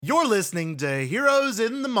You're listening to Heroes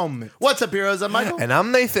in the Moment. What's up, heroes? I'm Michael. And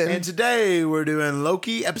I'm Nathan. And today we're doing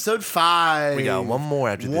Loki episode 5. We got one more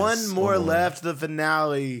after this. One more left, the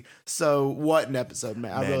finale. So what an episode,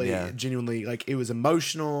 man. I really genuinely, it was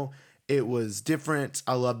emotional. It was different.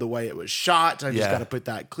 I love the way it was shot. I just got to put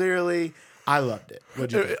that clearly. I loved it.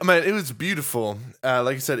 What'd you think? Man, it was beautiful.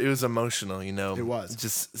 Like you said, it was emotional, you know. It was.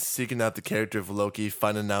 Just seeking out the character of Loki,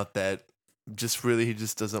 finding out that he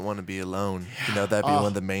just doesn't want to be alone. You know, that'd be one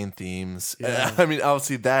of the main themes. Yeah. I mean,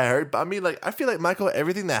 obviously that hurt, but I mean, I feel like, Michael,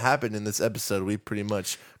 everything that happened in this episode, we pretty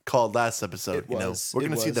much called last episode. We're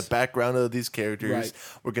going to see the background of these characters. Right.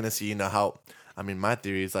 We're going to see, how, my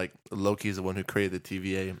theory is Loki is the one who created the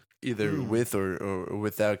TVA, either with or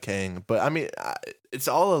without Kang. But I mean, it's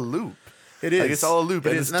all a loop. It is. It's all a loop,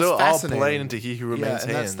 and it's still all playing into He Who Remains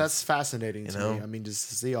hands. That's fascinating to me. I mean, just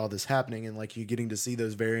to see all this happening and you getting to see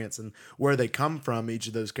those variants and where they come from, each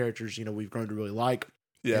of those characters, we've grown to really like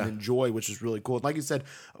and enjoy, which is really cool. Like you said,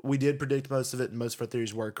 we did predict most of it, and most of our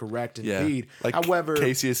theories were correct indeed. However,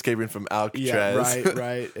 Casey escaping from Alcatraz.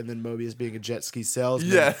 right, and then Mobius being a jet ski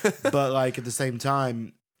salesman. But at the same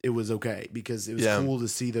time, it was okay because it was cool to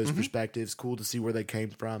see those perspectives, cool to see where they came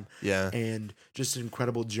from. Yeah. And just an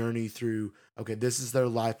incredible journey through, this is their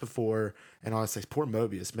life before. And honestly, poor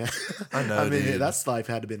Mobius, man. I know, dude. That life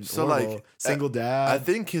had to have been horrible. Single dad. I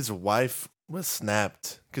think his wife was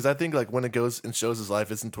snapped because I think when it goes and shows his life,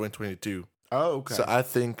 it's in 2022. Oh, okay. So I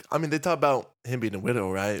think, they talk about him being a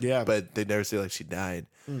widow, right? Yeah. But they never say she died.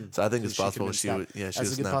 So I think it's possible she was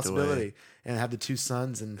That's a good possibility. Away. And have the two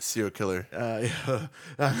sons and serial killer. Yeah.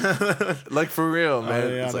 For real, man.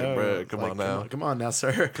 It's bro, come on now. Come on now,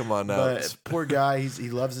 sir. Come on now. But poor guy, he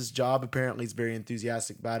loves his job. Apparently, he's very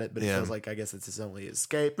enthusiastic about it. But it feels like I guess it's his only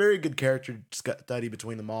escape. Very good character study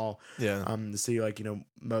between them all. Yeah. To see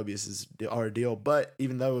Mobius's ordeal. But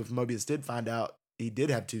even though if Mobius did find out he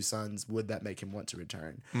did have two sons, would that make him want to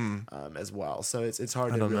return as well? So it's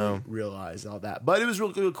hard to really realize all that. But it was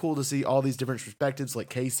really, really cool to see all these different perspectives. Like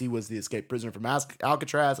Casey was the escaped prisoner from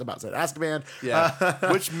Alcatraz. I'm about to say Azkaban.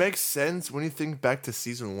 Yeah, which makes sense when you think back to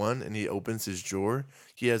season 1 and he opens his drawer.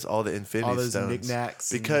 He has all the Infinity Stones.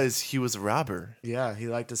 Knickknacks. Because he was a robber. Yeah, he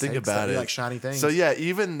liked to think about it. He liked shiny things. So yeah,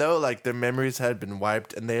 even though their memories had been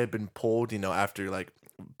wiped and they had been pulled, after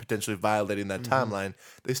potentially violating that timeline,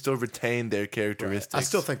 they still retain their characteristics. Right. I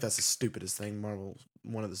still think that's the stupidest thing. Marvel,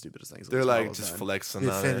 one of the stupidest things. They're just flexing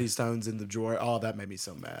the on Infinity Stones in the drawer. Oh, that made me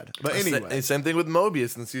so mad. But anyway, same thing with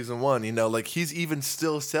Mobius in season 1. He's even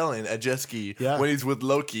still selling a jet ski when he's with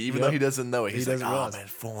Loki, even though he doesn't know it. He's doesn't realize.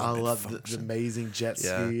 I love the amazing jet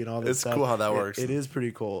ski and all this stuff. It's cool how that works. It is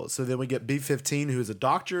pretty cool. So then we get B-15, who is a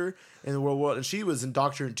doctor in the World War, and she was a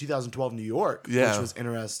doctor in 2012 New York, which was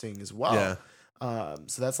interesting as well. Yeah.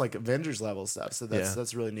 So that's Avengers level stuff. So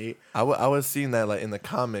that's really neat. I was seeing that in the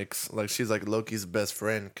comics, she's Loki's best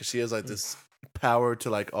friend because she has this power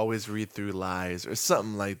to always read through lies or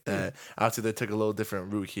something like that. Obviously, they took a little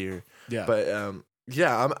different route here. Yeah, but I'm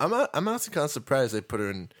honestly kind of surprised they put her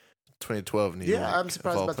in 2012 New York. Yeah, I'm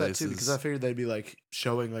surprised about that too because I figured they'd be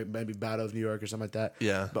showing maybe Battle of New York or something like that.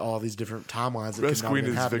 Yeah, but all these different timelines that rescuing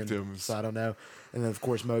his victims. So I don't know. And then of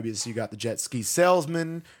course Mobius, you got the jet ski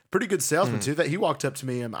salesman, pretty good salesman too. That he walked up to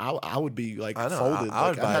me and I would be folded.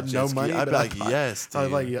 I had no money. I'd be yes, dude. I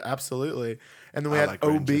was yeah, absolutely. And then we had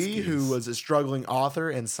OB, who was a struggling author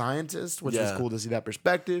and scientist, which was cool to see that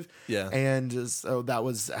perspective. Yeah. And so that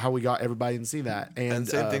was how we got everybody to see that. And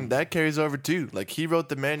same thing, that carries over too. He wrote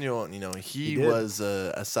the manual, he was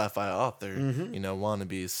a sci-fi author,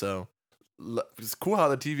 wannabe. So it's cool how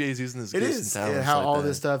the TVA is using this. It is, and how all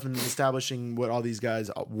this stuff and establishing what all these guys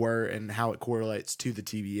were and how it correlates to the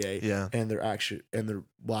TVA and their action and their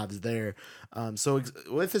lives there. So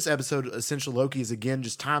with this episode, Essential Loki is again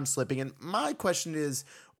just time slipping. And my question is,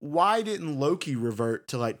 why didn't Loki revert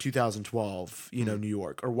to 2012, New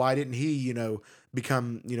York, or why didn't he,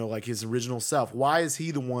 become, his original self? Why is he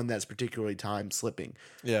the one that's particularly time slipping?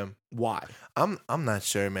 Yeah. Why? I'm not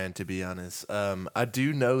sure, man, to be honest. I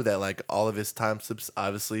do know that all of his time slips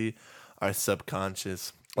obviously are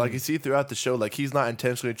subconscious. You see throughout the show, he's not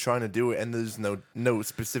intentionally trying to do it, and there's no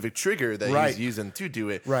specific trigger that he's using to do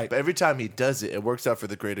it. Right. But every time he does it, it works out for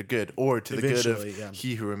the greater good, or to the good of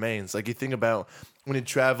He Who Remains. You think about when he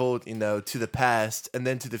traveled, to the past and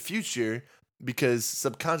then to the future, because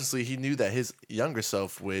subconsciously he knew that his younger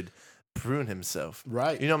self would prune himself.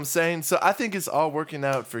 Right. You know what I'm saying? So I think it's all working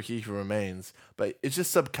out for He Who Remains, but it's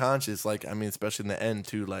just subconscious. Especially in the end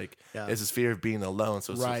too, it's this fear of being alone.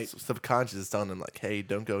 So subconscious is telling him hey,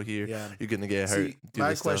 don't go here. Yeah. You're going to get hurt.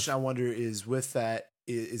 My question I wonder is with that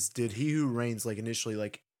is did He Who Remains initially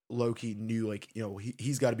Loki knew, like, you know,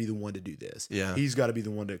 he's got to be the one to do this. Yeah. He's got to be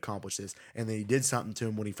the one to accomplish this. And then he did something to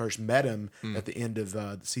him when he first met him at the end of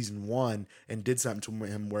season 1, and did something to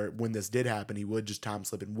him where when this did happen, he would just time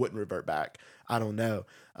slip and wouldn't revert back. I don't know.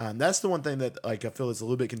 That's the one thing that, like, I feel is a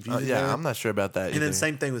little bit confusing. Yeah, I'm not sure about that either. And then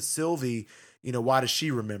same thing with Sylvie. You know, why does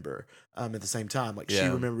she remember at the same time? Like, she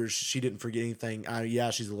remembers, she didn't forget anything.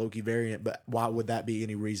 Yeah, she's a Loki variant, but why would that be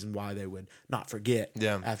any reason why they would not forget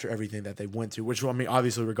after everything that they went through? Which, I mean,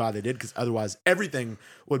 obviously we're glad they did, because otherwise everything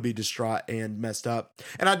would be distraught and messed up.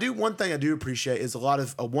 And one thing I do appreciate is a lot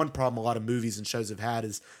of, one problem a lot of movies and shows have had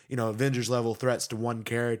is, you know, Avengers level threats to one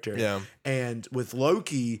character. Yeah. And with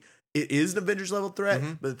Loki, it is an Avengers level threat,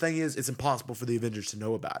 but the thing is, it's impossible for the Avengers to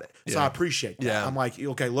know about it. So I appreciate that. Yeah. I'm like,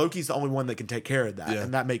 okay, Loki's the only one that can take care of that,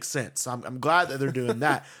 and that makes sense. So I'm glad that they're doing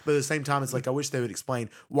that. But at the same time, it's like, I wish they would explain,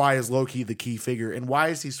 why is Loki the key figure, and why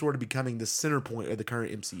is he sort of becoming the center point of the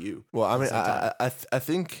current MCU? Well, I mean, I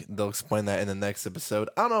think they'll explain that in the next episode.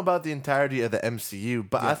 I don't know about the entirety of the MCU,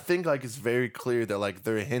 but I think, like, it's very clear that, like,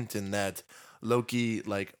 they're hinting that Loki,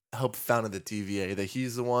 like, helped founded the TVA, that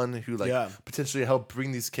he's the one who, like, potentially helped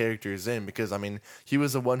bring these characters in, because, I mean, he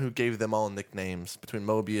was the one who gave them all nicknames between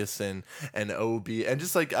Mobius and OB, and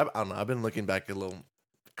just, like, I don't know, I've been looking back at little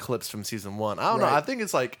clips from season 1. I don't know, I think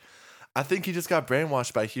it's like, I think he just got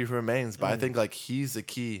brainwashed by He Who Remains, but I think, like, he's the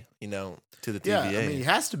key, you know, to the TVA. Yeah, I mean, he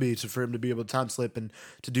has to be for him to be able to time slip and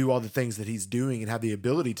to do all the things that he's doing and have the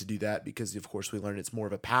ability to do that, because, of course, we learned it's more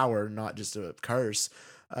of a power, not just a curse.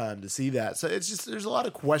 To see that. So it's just, there's a lot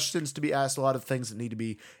of questions to be asked, a lot of things that need to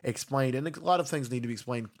be explained, and a lot of things need to be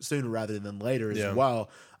explained sooner rather than later as well,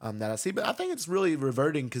 that I see. But I think it's really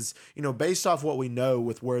reverting, because, you know, based off what we know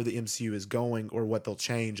with where the MCU is going or what they'll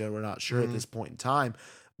change, and we're not sure at this point in time,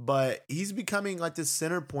 but he's becoming like this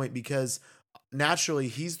center point, because naturally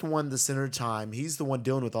he's the one, the center of time. He's the one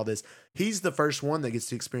dealing with all this. He's the first one that gets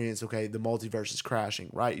to experience, okay, the multiverse is crashing,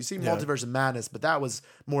 right? You see Multiverse of Madness, but that was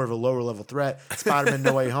more of a lower level threat. Spider-Man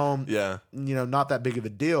No Way Home, you know, not that big of a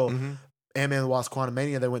deal. Ant-Man and the Wasp: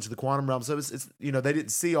 Quantumania, they went to the quantum realm. So it's, you know, they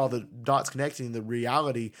didn't see all the dots connecting, the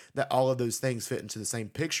reality that all of those things fit into the same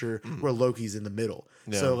picture, where Loki's in the middle.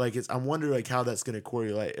 So, like, I wonder, like, how that's going to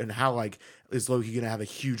correlate, and how, like, is Loki going to have a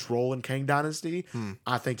huge role in Kang Dynasty?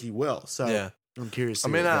 I think he will. So I'm curious. I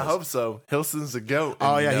mean, I hope so. Hilson's a goat.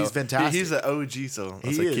 Oh, yeah, he's fantastic. He's an OG, so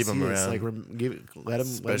let's keep him around. Like, let him,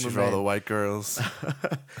 especially for all the white girls.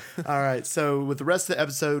 All right, so with the rest of the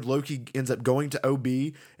episode, Loki ends up going to OB,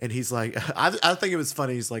 and he's like, I think it was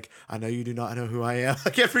funny. He's like, I know you do not know who I am.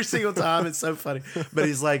 Like, every single time, it's so funny. But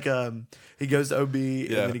he's like, he goes to OB, and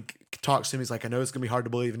then he talks to him. He's like, I know it's gonna be hard to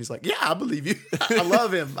believe, and he's like, yeah, I believe you. I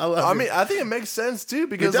love him. I mean, I think it makes sense too,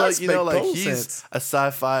 because, like, you know, like, he's a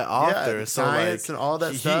sci-fi author, so, science, like, and all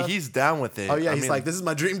that stuff. He's down with it. Oh yeah, he's like, this is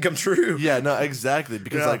my dream come true. Yeah, no, exactly,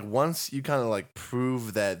 because like, once you kind of, like,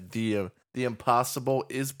 prove that the impossible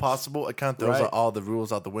is possible, it kind of throws all the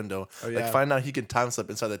rules out the window. Like, find out he can time slip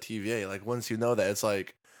inside the TVA. Like, once you know that, it's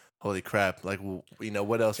like, holy crap, like, you know,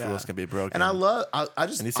 what else rules can be broken? And and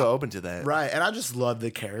he's so open to that. Right, and I just love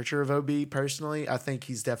the character of OB personally. I think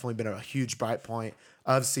he's definitely been a huge bright point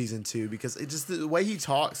of season 2, because it just, the way he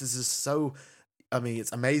talks is just so, I mean,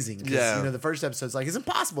 it's amazing. Yeah. You know, the first episode's like, it's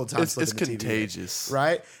impossible to time slip in the contagious. TVA,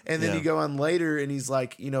 right? And then you go on later, and he's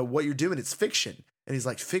like, you know, what you're doing, it's fiction. And he's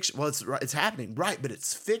like, fiction? Well, it's happening, right? But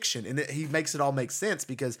it's fiction, and he makes it all make sense,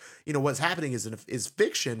 because, you know, what's happening is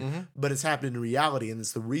fiction, but it's happening in reality, and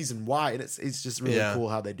it's the reason why. And it's just really cool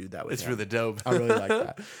how they do that with him. It's really dope. I really like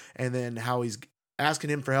that. And then how he's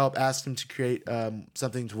asking him for help, asked him to create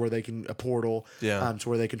something to where they can, a portal, to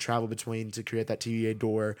where they can travel between, to create that TVA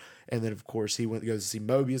door. And then, of course, he goes to see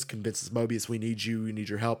Mobius, convinces Mobius, we need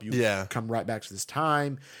your help. You come right back to this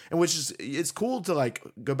time. And which is, it's cool to, like,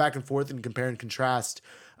 go back and forth and compare and contrast,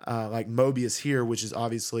 like, Mobius here, which is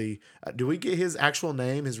obviously, do we get his actual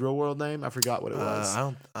name, his real world name? I forgot what it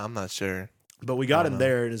was. I'm not sure. But we got him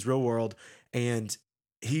there in his real world, and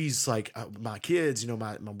he's like, my kids, you know,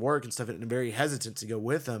 my work and stuff, and very hesitant to go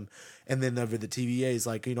with them. And then over the TVA is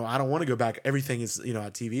like, you know, I don't want to go back. Everything is, you know,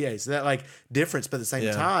 at TVA. So that, like, difference, but at the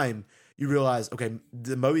same time, you realize, okay,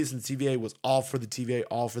 the Mobius in the TVA was all for the TVA,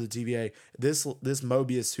 all for the TVA. This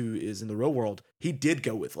Mobius who is in the real world, he did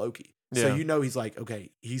go with Loki. So, you know, he's like,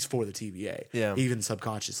 okay, he's for the TVA, even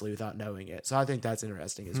subconsciously without knowing it. So I think that's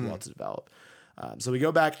interesting as well to develop. So we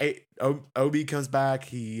go back. Obi comes back.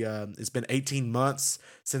 It's been 18 months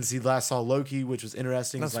since he last saw Loki, which was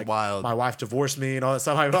interesting. That's like, wild. My wife divorced me and all that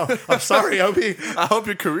stuff. I'm like, I'm sorry, Obi. I hope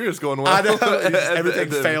your career is going well. I know. Everything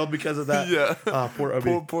failed because of that. Yeah. Poor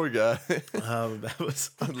Obi. Poor guy. That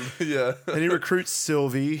was yeah. And he recruits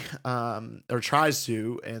Sylvie, or tries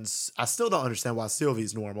to, and I still don't understand why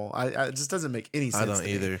Sylvie's normal. It just doesn't make any sense. I don't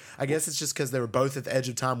either. I guess it's just because they were both at the edge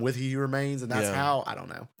of time with He Who Remains, and that's how. I don't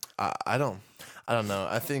know. I don't know.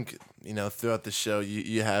 I think, throughout the show,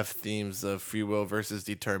 you have themes of free will versus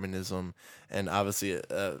determinism. And obviously,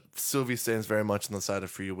 Sylvie stands very much on the side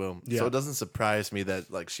of free will. Yeah. So it doesn't surprise me that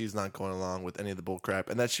she's not going along with any of the bull crap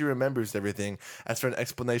and that she remembers everything. As for an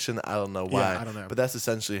explanation, I don't know why. I don't know. But that's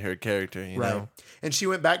essentially her character, you know? And she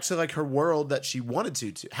went back to her world that she wanted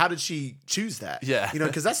to. How did she choose that? Yeah.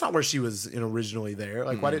 Because that's not where she was originally there.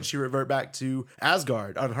 Why didn't she revert back to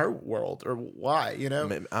Asgard on her world? Or why,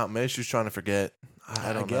 Maybe she was trying to forget.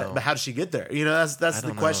 I don't know. But how did she get there? That's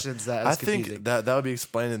the questions that I confusing. think that would be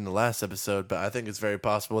explained in the last episode, but I think it's very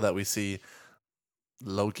possible that we see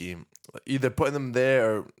Loki either putting them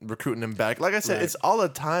there or recruiting him back. Like I said, it's all a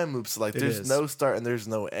time loop. So there's no start and there's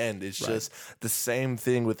no end. It's just the same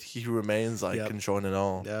thing with He Who Remains, controlling it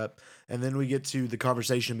all. Yep. And then we get to the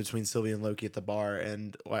conversation between Sylvie and Loki at the bar,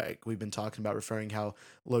 and we've been talking about referring how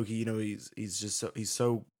Loki, he's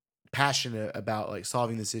so passionate about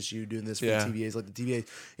solving this issue, doing this for the TVAs, the TVA,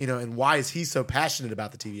 and why is he so passionate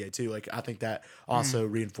about the TVA too? I think that also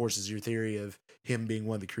reinforces your theory of him being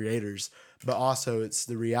one of the creators, but also it's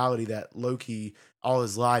the reality that Loki all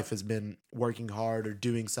his life has been working hard or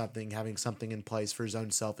doing something, having something in place for his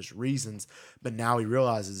own selfish reasons, but now he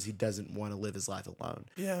realizes he doesn't want to live his life alone.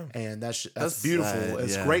 Yeah. And that's beautiful.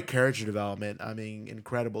 It's great character development. I mean,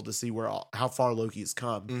 incredible to see how far Loki has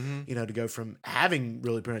come, to go from having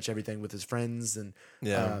really pretty much everything with his friends and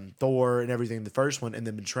Thor and everything in the first one, and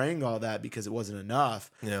then betraying all that because it wasn't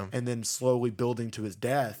enough. Yeah. And then slowly building to his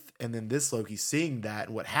death. And then this Loki seeing that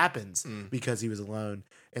and what happens because he was alone.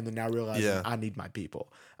 And then now realizing I need my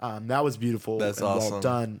people. That was beautiful. That's awesome. Well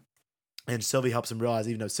done. And Sylvie helps him realize,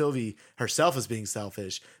 even though Sylvie herself is being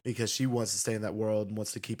selfish because she wants to stay in that world and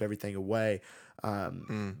wants to keep everything away,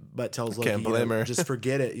 but tells Loki, just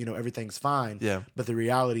forget it. Everything's fine. Yeah. But the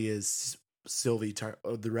reality is Sylvie,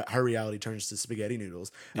 her reality turns to spaghetti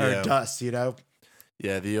noodles or dust.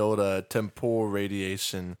 Yeah, the old temporal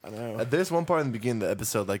radiation. I know. There's one part in the beginning of the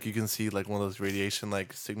episode, you can see one of those radiation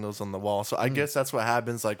signals on the wall. So I guess that's what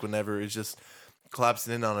happens whenever it's just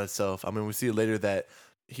collapsing in on itself. I mean, we see later that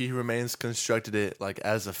He Who Remains constructed it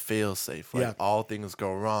as a failsafe. All things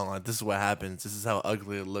go wrong. This is what happens. This is how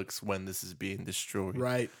ugly it looks when this is being destroyed.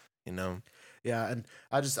 Right. Yeah, and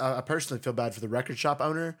I personally feel bad for the record shop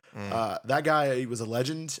owner. That guy, he was a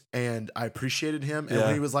legend, and I appreciated him. And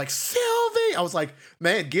when he was like, Sylvie, I was like,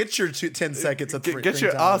 man, get your 10 seconds of get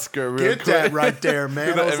your Oscar real quick. Get that right there,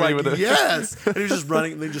 man. I was like, yes. And he was just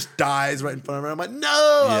running, and he just dies right in front of me. I'm like,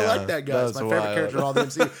 no, I like that guy. It's my favorite character in all the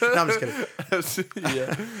MCU. No, I'm just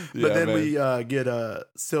kidding. But then we get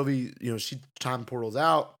Sylvie, she time portals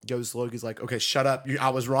out, goes to Loki's like, okay, shut up. I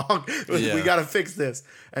was wrong. We got to fix this.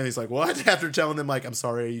 And he's like, what? After telling them, I'm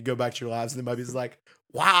sorry, you go back to your lives. And then Bubby's like,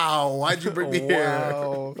 wow, why'd you bring me here?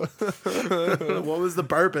 What was the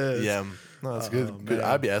purpose? Yeah. No, that's good. Good.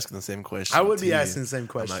 I'd be asking the same question. I would be asking the same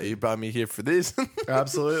question. You brought me here for this.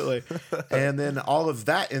 Absolutely. And then all of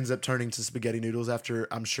that ends up turning to spaghetti noodles after,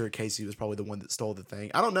 I'm sure Casey was probably the one that stole the thing.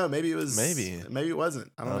 I don't know. Maybe it was. Maybe it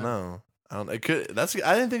wasn't. I don't know. It could.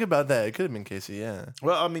 I didn't think about that. It could have been Casey. Yeah.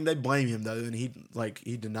 Well, I mean, they blame him though, and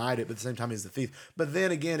he denied it, but at the same time, he's the thief. But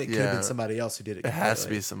then again, it could have been somebody else who did it. It has to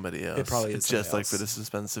be somebody else. It probably is. It's just for the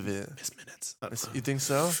suspense of it. Miss Minutes. You think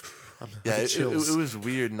so? Yeah. It was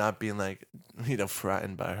weird not being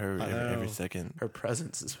frightened by her every second. Her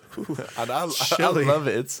presence is. I love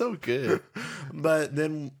it. It's so good. But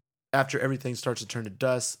then after everything starts to turn to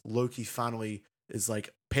dust, Loki finally is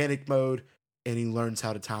panic mode. And he learns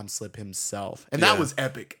how to time slip himself. And that was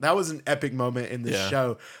epic. That was an epic moment in the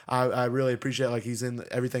show. I really appreciate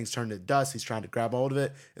everything's turned to dust. He's trying to grab hold of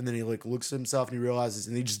it. And then he looks at himself and he realizes,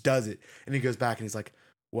 and he just does it. And he goes back and he's like,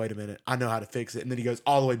 wait a minute, I know how to fix it. And then he goes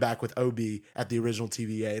all the way back with OB at the original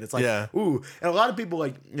TVA. And it's ooh. And a lot of people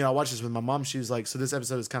I watched this with my mom. She was like, so this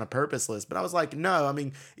episode is kind of purposeless. But I was like, no, I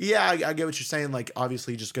mean, yeah, I get what you're saying.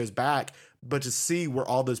 Obviously he just goes back. But to see where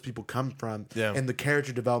all those people come from and the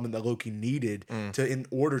character development that Loki needed in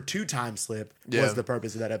order to time slip was the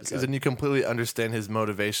purpose of that episode. Because then you completely understand his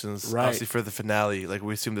motivations, obviously for the finale.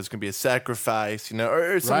 We assume there's going to be a sacrifice,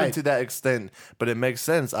 or something to that extent. But it makes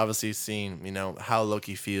sense, obviously, seeing, how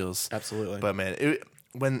Loki feels. Absolutely. But man,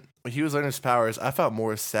 when he was learning his powers, I felt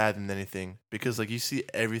more sad than anything because like you see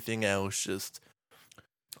everything else just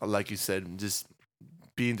like you said, just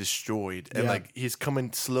being destroyed, and like he's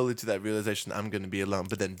coming slowly to that realization, I'm gonna be alone,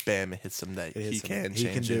 but then bam, it hits him that he can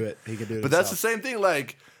do it. He can do it. But that's the same thing.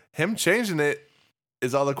 Like him changing it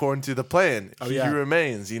is all according to the plan. He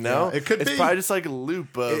remains. You know, it could it's be. probably just like a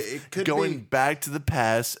loop of going back to the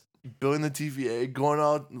past, building the TVA, going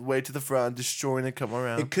all the way to the front, destroying it, come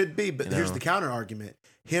around. It could be, but here's the counter argument: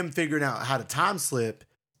 him figuring out how to time slip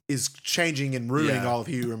is changing and ruining all of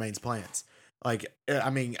He Who Remains' plans. Like,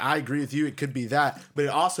 I mean, I agree with you. It could be that, but it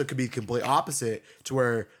also could be the complete opposite to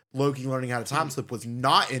where Loki learning how to time slip was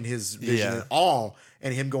not in his vision at all,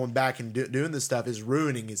 and him going back and doing this stuff is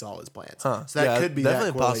ruining all his plans. So that could be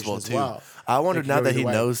definitely that possible as too. well. I wonder now that he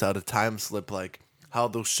knows how to time slip, like how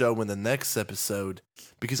they'll show in the next episode,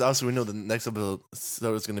 because also we know the next episode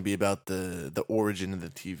is going to be about the origin of the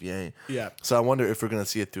TVA. Yeah. So I wonder if we're going to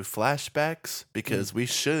see it through flashbacks, because we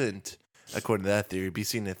shouldn't, according to that theory, be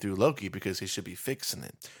seeing it through Loki, because he should be fixing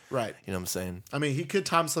it. Right. You know what I'm saying? I mean, he could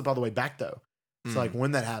time slip all the way back, though. So, like,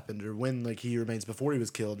 when that happened, or when, like, He Remains before he was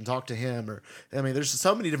killed, and talk to him, or, I mean, there's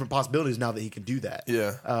so many different possibilities now that he can do that.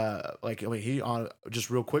 Yeah. Like, I mean, he just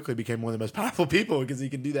real quickly became one of the most powerful people because he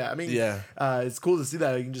can do that. I mean, it's cool to see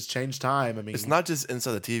that. He can just change time. I mean, it's not just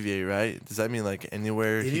inside the TVA, right? Does that mean, like,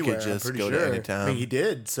 anywhere he could just go to any town? I mean, he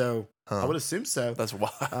did, so... I would assume so. That's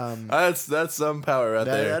wild. That's some power right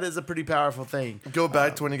there. That is a pretty powerful thing. Go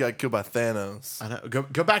back to when he got killed by Thanos. I know.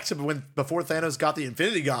 Go back to before Thanos got the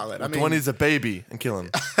Infinity Gauntlet. I mean, when he's a baby and kill him.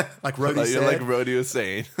 like Rhodey said. Like Rhodey was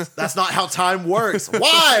saying. That's not how time works.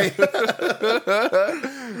 Why?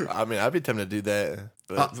 I mean, I'd be tempted to do that.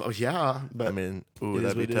 But, yeah, but I mean,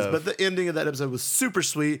 that'd be tough. But the ending of that episode was super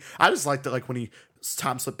sweet. I just liked that, like when he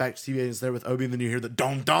time slipped back to TVA and is there with Obi, and then you hear the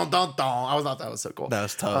don don don don. I thought that was so cool. That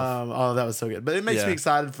was tough. That was so good. But it makes me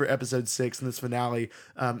excited for episode 6 and this finale.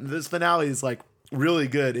 This finale is like really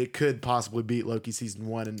good. It could possibly beat Loki season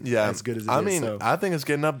 1 and as good as it is. I mean, I think it's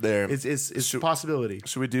getting up there. It's a possibility.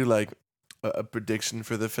 Should we do like a prediction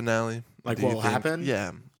for the finale? Like what will happen?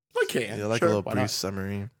 Yeah, I can. Yeah, like a little brief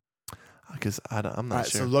summary. Because I'm not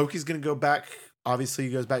sure. So Loki's going to go back. Obviously,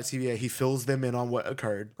 he goes back to TVA. He fills them in on what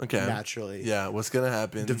occurred. Naturally. Yeah, what's going to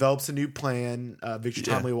happen. Develops a new plan. Victor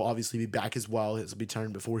Timely will obviously be back as well. His will be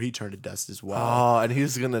turned before he turned to dust as well. Oh, and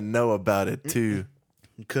he's going to know about it too.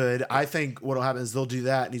 I think what will happen is they'll do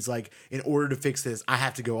that. And he's like, in order to fix this, I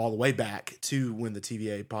have to go all the way back to when the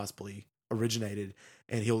TVA possibly originated.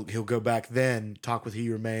 And he'll go back then, talk with He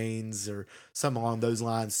Remains or something along those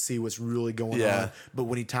lines, see what's really going on. But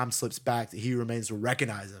when he time slips back, He Remains will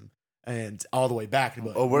recognize him and all the way back.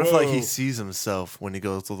 Like, or what if like he sees himself when he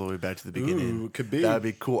goes all the way back to the beginning? Ooh, could be. That'd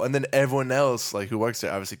be cool. And then everyone else like who works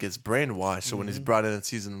there obviously gets brainwashed. So when he's brought in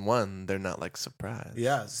season 1, they're not like surprised.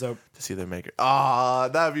 Yeah. So to see their maker. Ah,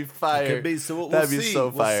 that'd be fire. Could be. So that'd be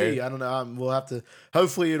so fire. We'll see. I don't know. We'll have to.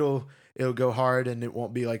 Hopefully it'll go hard and it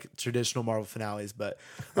won't be like traditional Marvel finales. But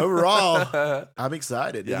overall, I'm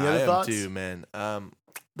excited. Yeah, Any other thoughts? I am too, man.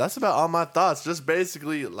 That's about all my thoughts. Just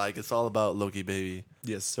basically, like, it's all about Loki, baby.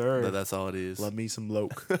 Yes, sir. That's all it is. Love me some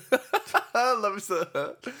Loki. Love me some.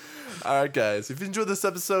 All right, guys. If you enjoyed this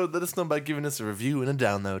episode, let us know by giving us a review and a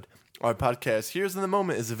download. Our podcast, Here's in the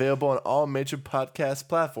Moment, is available on all major podcast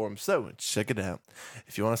platforms, so check it out.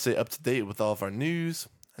 If you want to stay up to date with all of our news,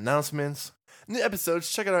 announcements, new episodes,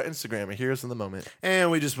 check out our Instagram at Here's in the Moment. And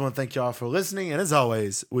we just want to thank y'all for listening, and as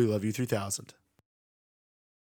always, we love you 3000.